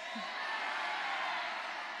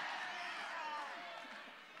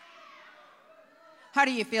 How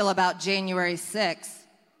do you feel about January 6th?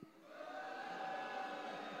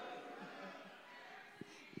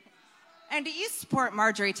 And do you support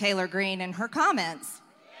Marjorie Taylor Greene and her comments?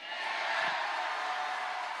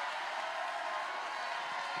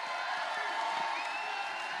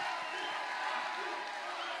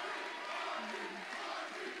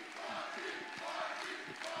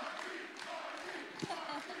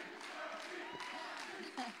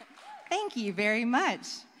 Thank you very much.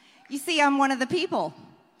 You see, I'm one of the people.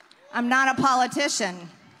 I'm not a politician.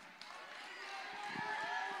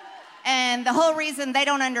 And the whole reason they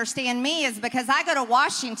don't understand me is because I go to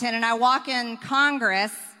Washington and I walk in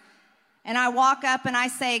Congress and I walk up and I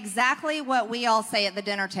say exactly what we all say at the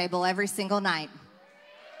dinner table every single night.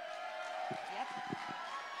 Yep.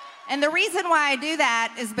 And the reason why I do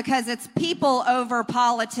that is because it's people over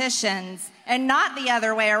politicians and not the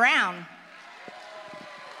other way around. Right.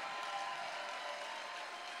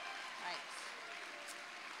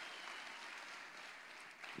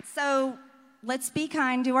 So, let's be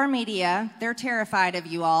kind to our media. They're terrified of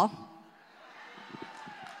you all.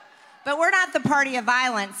 But we're not the party of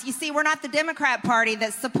violence. You see, we're not the Democrat Party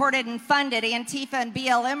that supported and funded Antifa and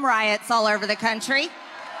BLM riots all over the country.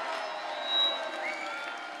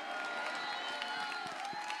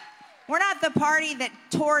 We're not the party that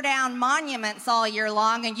tore down monuments all year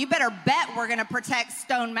long, and you better bet we're going to protect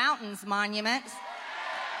Stone Mountain's monuments.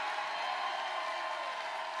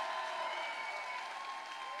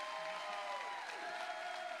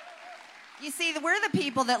 You see, we're the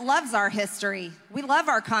people that loves our history. We love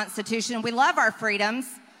our Constitution, we love our freedoms,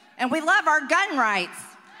 and we love our gun rights.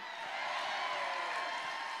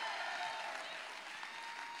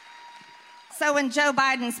 So when Joe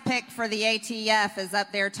Biden's pick for the ATF is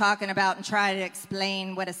up there talking about and trying to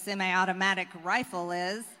explain what a semi-automatic rifle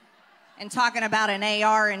is, and talking about an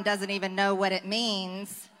AR and doesn't even know what it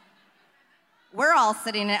means, we're all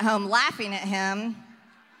sitting at home laughing at him,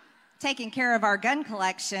 taking care of our gun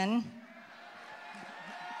collection.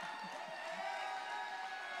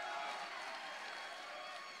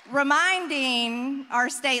 Reminding our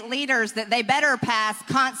state leaders that they better pass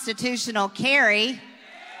constitutional carry.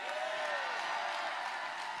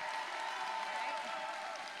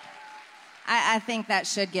 I think that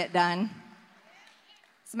should get done.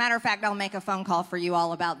 As a matter of fact, I'll make a phone call for you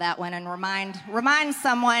all about that one and remind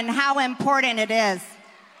someone how important it is.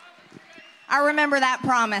 I remember that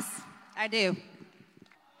promise. I do.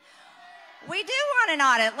 We do want an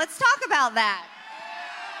audit. Let's talk about that.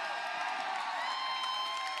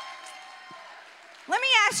 Let me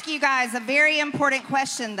ask you guys a very important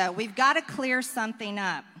question, though. We've got to clear something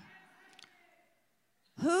up.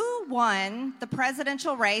 Who won the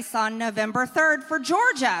presidential race on November 3rd for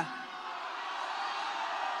Georgia?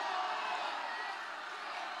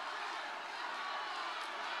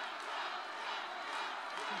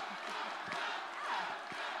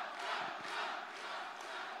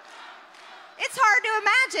 It's hard to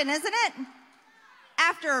imagine, isn't it?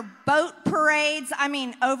 After boat parades,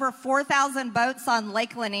 over 4,000 boats on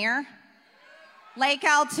Lake Lanier, Lake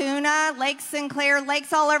Altoona, Lake Sinclair,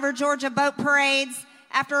 lakes all over Georgia, boat parades,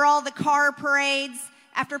 after all the car parades,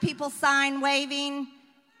 after people sign waving,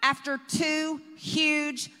 after 2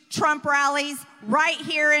 huge Trump rallies right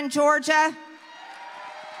here in Georgia?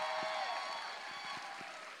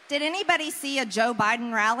 Did anybody see a Joe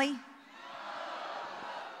Biden rally?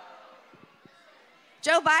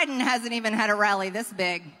 Joe Biden hasn't even had a rally this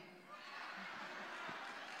big.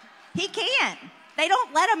 He can't. They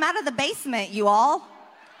don't let him out of the basement, you all.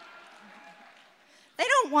 They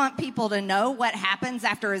don't want people to know what happens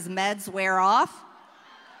after his meds wear off.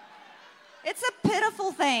 It's a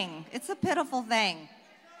pitiful thing. It's a pitiful thing.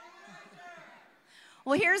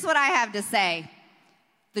 Well, here's what I have to say.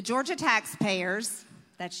 The Georgia taxpayers,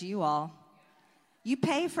 that's you all, you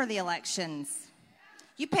pay for the elections.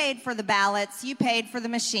 You paid for the ballots. You paid for the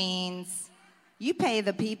machines. You pay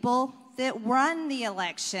the people that run the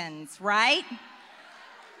elections, right?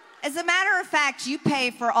 As a matter of fact, you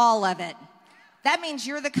pay for all of it. That means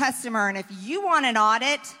you're the customer, and if you want an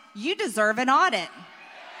audit, you deserve an audit.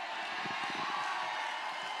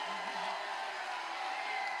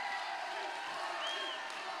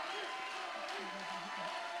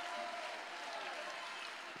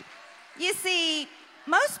 You see,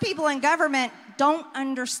 most people in government don't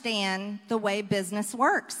understand the way business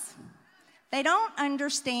works. They don't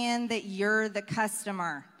understand that you're the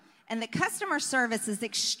customer, and that customer service is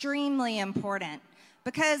extremely important,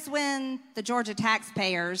 because when the Georgia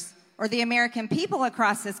taxpayers or the American people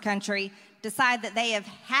across this country decide that they have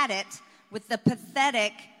had it with the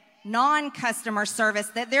pathetic non-customer service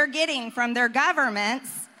that they're getting from their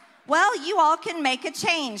governments, well, you all can make a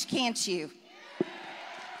change, can't you?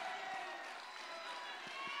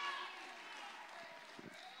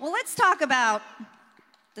 Well, let's talk about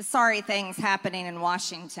the sorry things happening in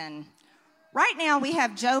Washington. Right now, we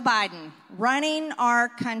have Joe Biden running our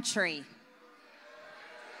country.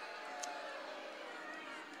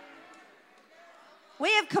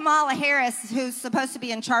 We have Kamala Harris, who's supposed to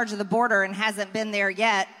be in charge of the border and hasn't been there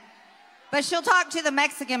yet. But she'll talk to the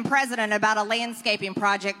Mexican president about a landscaping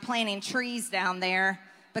project, planting trees down there,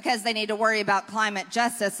 because they need to worry about climate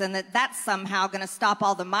justice, and that's somehow going to stop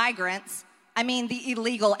all the migrants. I mean, the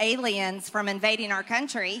illegal aliens from invading our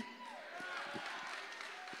country.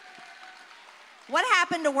 What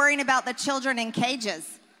happened to worrying about the children in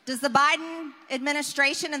cages? Does the Biden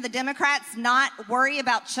administration and the Democrats not worry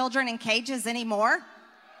about children in cages anymore?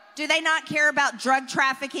 Do they not care about drug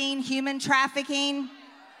trafficking, human trafficking?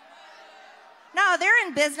 No, they're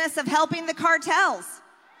in business of helping the cartels.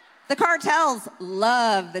 The cartels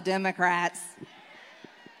love the Democrats.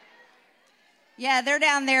 Yeah, they're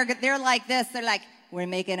down there, they're like this. They're like, we're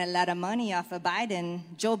making a lot of money off of Biden,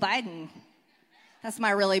 Joe Biden. That's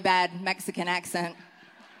my really bad Mexican accent.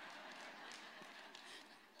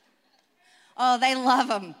 Oh, they love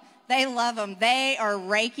him. They love him. They are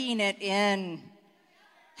raking it in,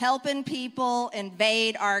 helping people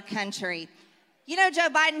invade our country. You know, Joe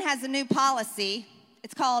Biden has a new policy.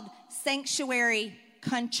 It's called sanctuary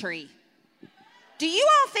country. Do you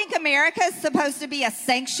all think America is supposed to be a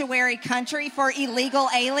sanctuary country for illegal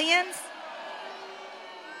aliens?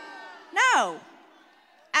 No,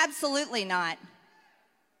 absolutely not.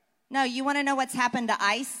 No, you want to know what's happened to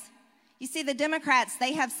ICE? You see, the Democrats,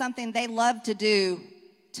 they have something they love to do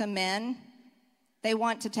to men. They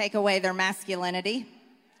want to take away their masculinity,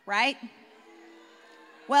 right?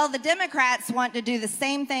 Well, the Democrats want to do the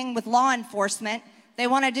same thing with law enforcement. They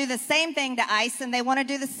want to do the same thing to ICE, and they want to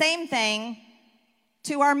do the same thing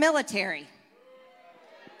to our military.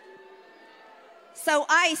 So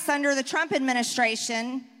ICE, under the Trump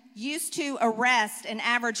administration, used to arrest an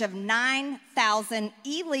average of 9,000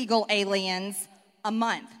 illegal aliens a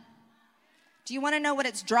month. Do you want to know what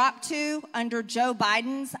it's dropped to under Joe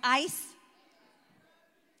Biden's ICE?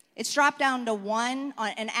 It's dropped down to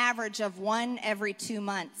an average of 1 every 2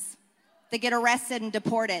 months. They get arrested and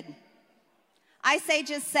deported. ICE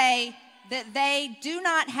agents say that they do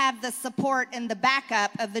not have the support and the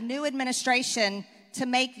backup of the new administration to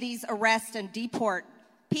make these arrests and deport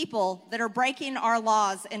people that are breaking our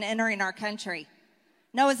laws and entering our country.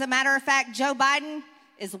 No, as a matter of fact, Joe Biden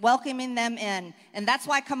is welcoming them in. And that's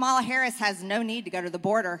why Kamala Harris has no need to go to the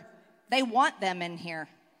border. They want them in here.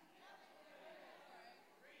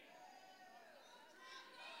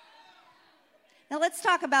 Now let's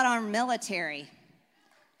talk about our military.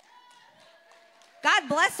 God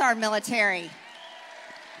bless our military.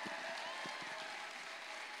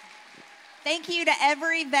 Thank you to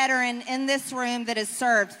every veteran in this room that has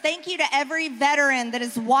served. Thank you to every veteran that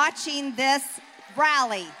is watching this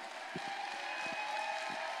rally.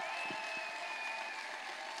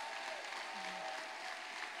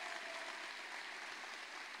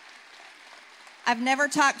 I've never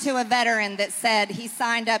talked to a veteran that said he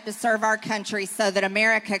signed up to serve our country so that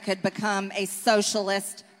America could become a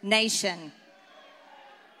socialist nation.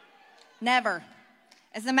 Never.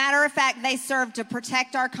 As a matter of fact, they serve to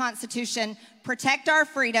protect our Constitution, protect our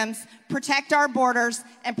freedoms, protect our borders,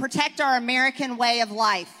 and protect our American way of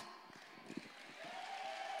life.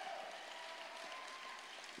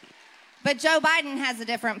 But Joe Biden has a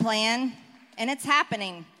different plan, and it's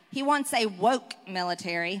happening. He wants a woke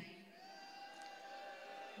military.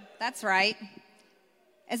 That's right.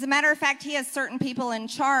 As a matter of fact, he has certain people in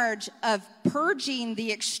charge of purging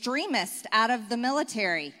the extremists out of the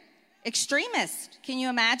military. Extremists, can you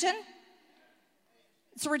imagine?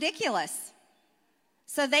 It's ridiculous.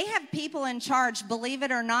 So they have people in charge, believe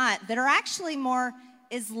it or not, that are actually more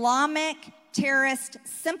Islamic terrorist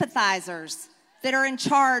sympathizers that are in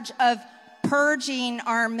charge of purging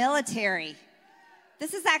our military.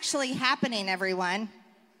 This is actually happening, everyone.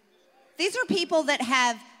 These are people that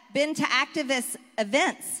have been to activist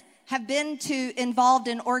events, have been involved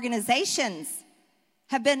in organizations,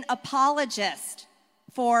 have been apologists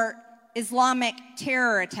for Islamic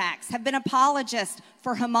terror attacks, have been apologists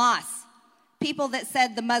for Hamas, people that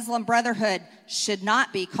said the Muslim Brotherhood should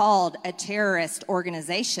not be called a terrorist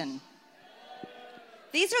organization.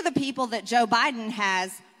 These are the people that Joe Biden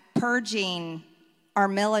has purging our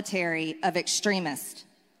military of extremists.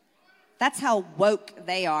 That's how woke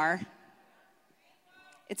they are.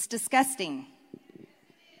 It's disgusting.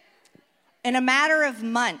 In a matter of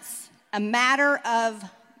months,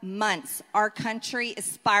 our country is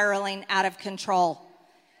spiraling out of control.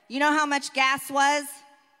 You know how much gas was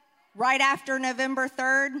right after November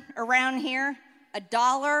 3rd around here?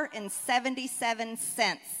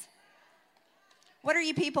 $1.77. What are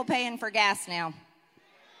you people paying for gas now?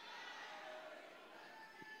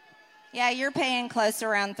 Yeah, you're paying close to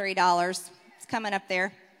around $3. It's coming up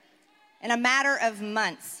there. In a matter of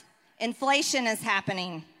months, inflation is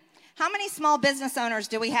happening. How many small business owners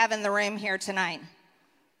do we have in the room here tonight?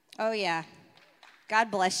 Oh, yeah.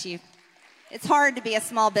 God bless you. It's hard to be a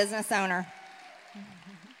small business owner.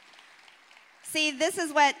 See, this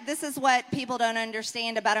is what people don't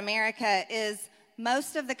understand about America is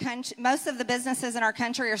most of the businesses in our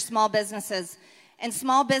country are small businesses. And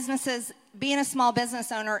small businesses, being a small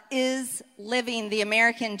business owner is living the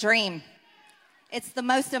American dream. It's the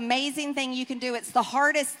most amazing thing you can do. It's the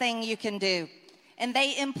hardest thing you can do. And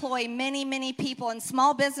they employ many, many people. And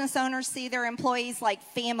small business owners see their employees like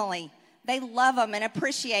family. They love them and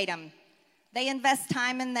appreciate them. They invest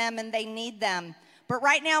time in them and they need them. But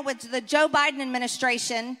right now with the Joe Biden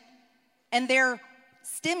administration and their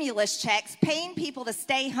stimulus checks, paying people to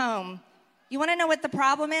stay home, you want to know what the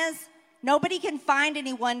problem is? Nobody can find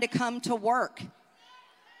anyone to come to work.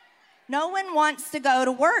 No one wants to go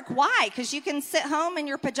to work. Why? Because you can sit home in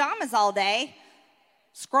your pajamas all day,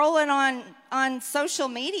 scrolling on social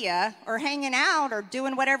media or hanging out or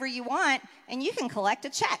doing whatever you want, and you can collect a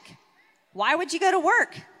check. Why would you go to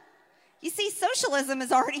work? You see, socialism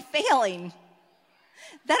is already failing.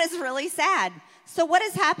 That is really sad. So what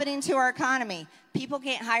is happening to our economy? People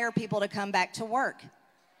can't hire people to come back to work.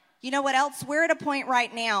 You know what else? We're at a point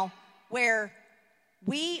right now where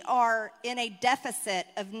we are in a deficit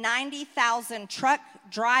of 90,000 truck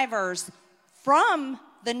drivers from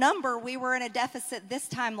the number we were in a deficit this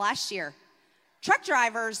time last year. Truck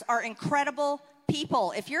drivers are incredible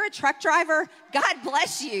people. If you're a truck driver, God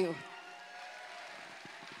bless you.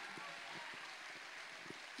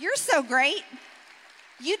 You're so great.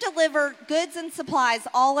 You deliver goods and supplies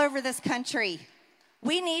all over this country.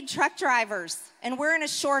 We need truck drivers, and we're in a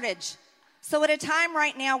shortage. So at a time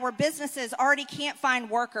right now where businesses already can't find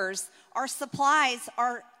workers, our supplies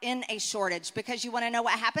are in a shortage because you want to know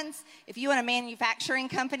what happens? If you own a manufacturing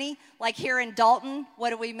company, like here in Dalton, what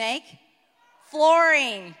do we make?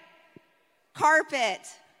 Flooring, carpet.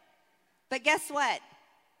 But guess what?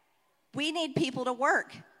 We need people to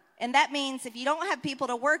work. And that means if you don't have people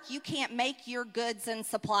to work, you can't make your goods and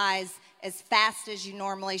supplies as fast as you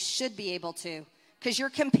normally should be able to because you're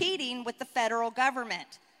competing with the federal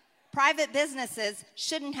government. Private businesses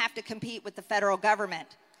shouldn't have to compete with the federal government.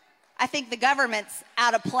 I think the government's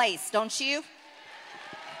out of place, don't you?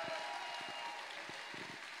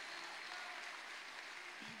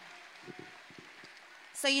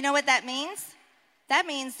 So you know what that means? That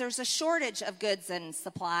means there's a shortage of goods and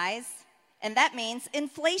supplies, and that means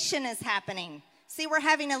inflation is happening. See, we're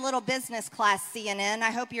having a little business class CNN.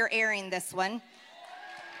 I hope you're airing this one.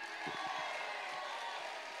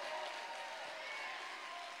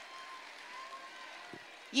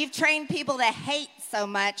 You've trained people to hate so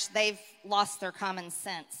much, they've lost their common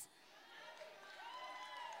sense.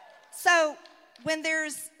 So when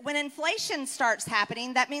inflation starts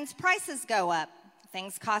happening, that means prices go up.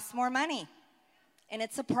 Things cost more money. And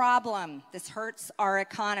it's a problem. This hurts our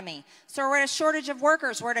economy. So we're at a shortage of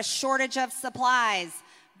workers. We're at a shortage of supplies.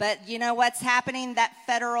 But you know what's happening? That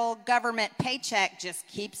federal government paycheck just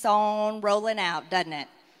keeps on rolling out, doesn't it?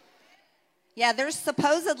 Yeah, there's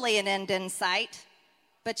supposedly an end in sight.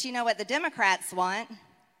 But you know what the Democrats want?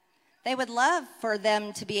 They would love for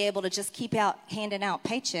them to be able to just keep handing out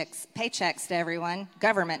paychecks to everyone,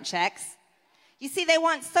 government checks. You see, they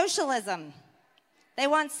want socialism. They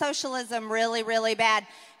want socialism really, really bad.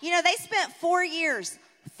 You know, they spent 4 years,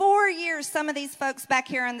 some of these folks back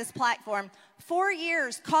here on this platform, 4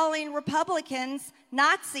 years calling Republicans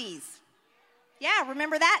Nazis. Yeah,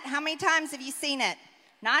 remember that? How many times have you seen it?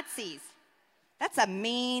 Nazis. That's a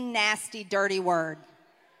mean, nasty, dirty word.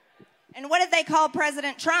 And what did they call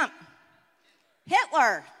President Trump?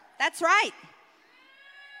 Hitler. That's right.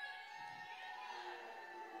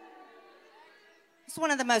 He's one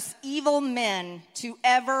of the most evil men to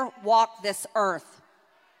ever walk this earth.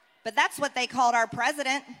 But that's what they called our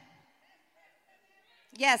president.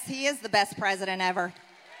 Yes, he is the best president ever.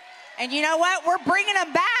 And you know what? We're bringing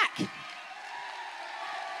him back.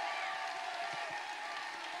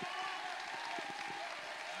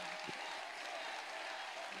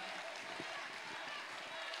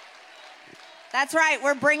 That's right,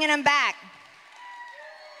 we're bringing him back.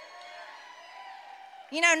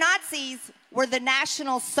 You know, Nazis were the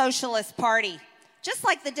National Socialist Party, just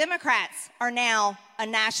like the Democrats are now a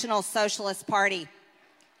National Socialist Party.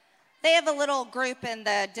 They have a little group in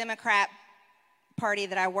the Democrat Party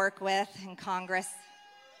that I work with in Congress.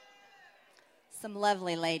 Some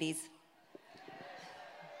lovely ladies.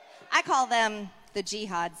 I call them the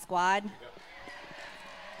Jihad Squad.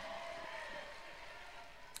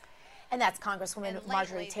 And that's Congresswoman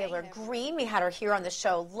Marjorie Taylor Greene. We had her here on the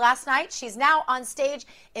show last night. She's now on stage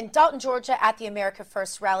in Dalton, Georgia at the America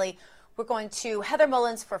First rally. We're going to Heather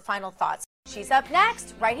Mullins for final thoughts. She's up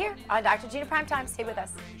next right here on Dr. Gina Primetime. Stay with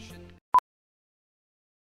us.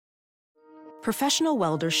 Professional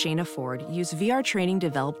welder Shayna Ford used VR training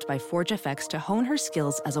developed by ForgeFX to hone her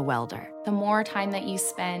skills as a welder. The more time that you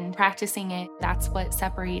spend practicing it, that's what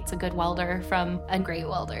separates a good welder from a great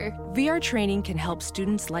welder. VR training can help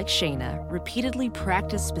students like Shayna repeatedly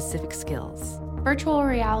practice specific skills. Virtual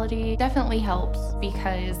reality definitely helps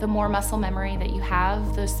because the more muscle memory that you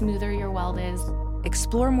have, the smoother your weld is.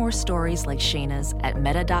 Explore more stories like Shayna's at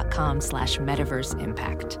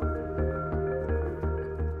meta.com/metaverseimpact.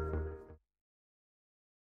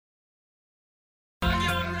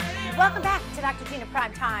 Welcome back to Dr. Gina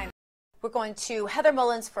Primetime. We're going to Heather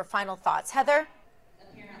Mullins for final thoughts. Heather?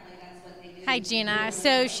 Hi, Gina.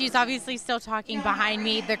 So she's obviously still talking behind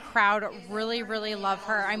me. The crowd really, really love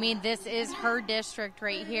her. I mean, this is her district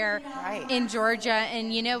right here in Georgia.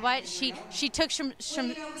 And you know what? She took some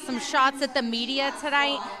shots at the media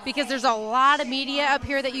tonight because there's a lot of media up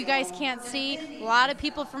here that you guys can't see. A lot of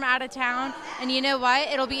people from out of town. And you know what?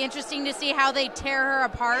 It'll be interesting to see how they tear her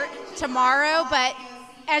apart tomorrow. But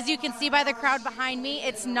as you can see by the crowd behind me,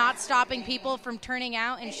 it's not stopping people from turning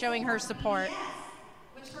out and showing her support.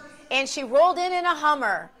 And she rolled in a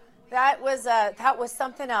Hummer. That was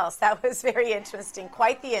something else. That was very interesting.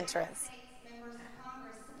 Quite the entrance.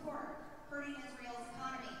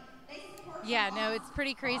 Yeah, no, it's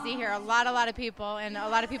pretty crazy here. A lot of people, and a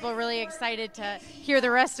lot of people are really excited to hear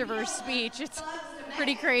the rest of her speech. It's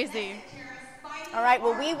pretty crazy. All right,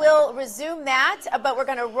 well, we will resume that, but we're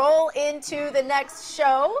going to roll into the next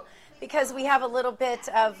show because we have a little bit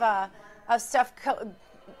of stuff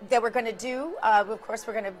that we're going to do. Of course,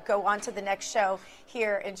 we're going to go on to the next show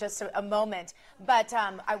here in just a moment. But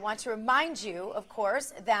I want to remind you, of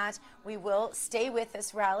course, that we will stay with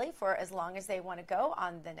this rally for as long as they want to go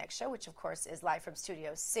on the next show, which, of course, is live from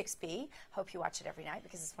Studio 6B. Hope you watch it every night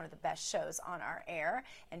because it's one of the best shows on our air.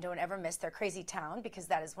 And don't ever miss their Crazy Town because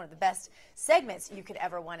that is one of the best segments you could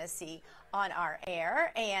ever want to see on our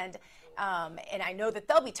air. And I know that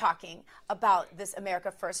they'll be talking about this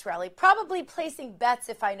America First rally, probably placing bets,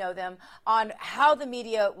 if I know them, on how the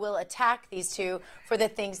media will attack these two for the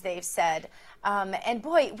things they've said. And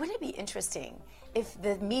boy, wouldn't it be interesting if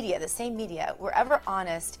the media, the same media, were ever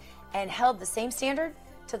honest and held the same standard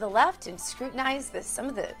to the left and scrutinized some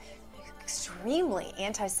of the extremely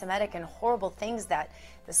anti-Semitic and horrible things that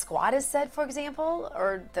the Squad has said, for example,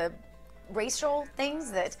 or the racial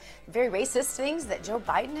things, very racist things that Joe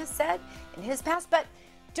Biden has said in his past. But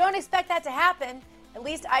don't expect that to happen. At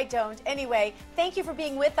least I don't. Anyway, thank you for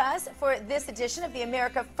being with us for this edition of the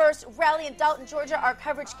America First rally in Dalton, Georgia. Our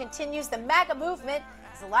coverage continues. The MAGA movement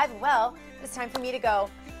is alive and well. It's time for me to go.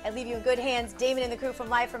 I leave you in good hands. Damon and the crew from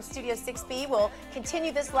Live from Studio 6B will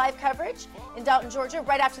continue this live coverage in Dalton, Georgia,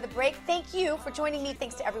 right after the break. Thank you for joining me.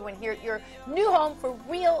 Thanks to everyone here at your new home for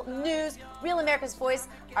real news, Real America's Voice.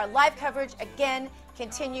 Our live coverage, again,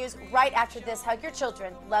 continues right after this. Hug your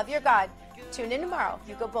children. Love your God. Tune in tomorrow.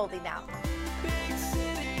 You go boldly now.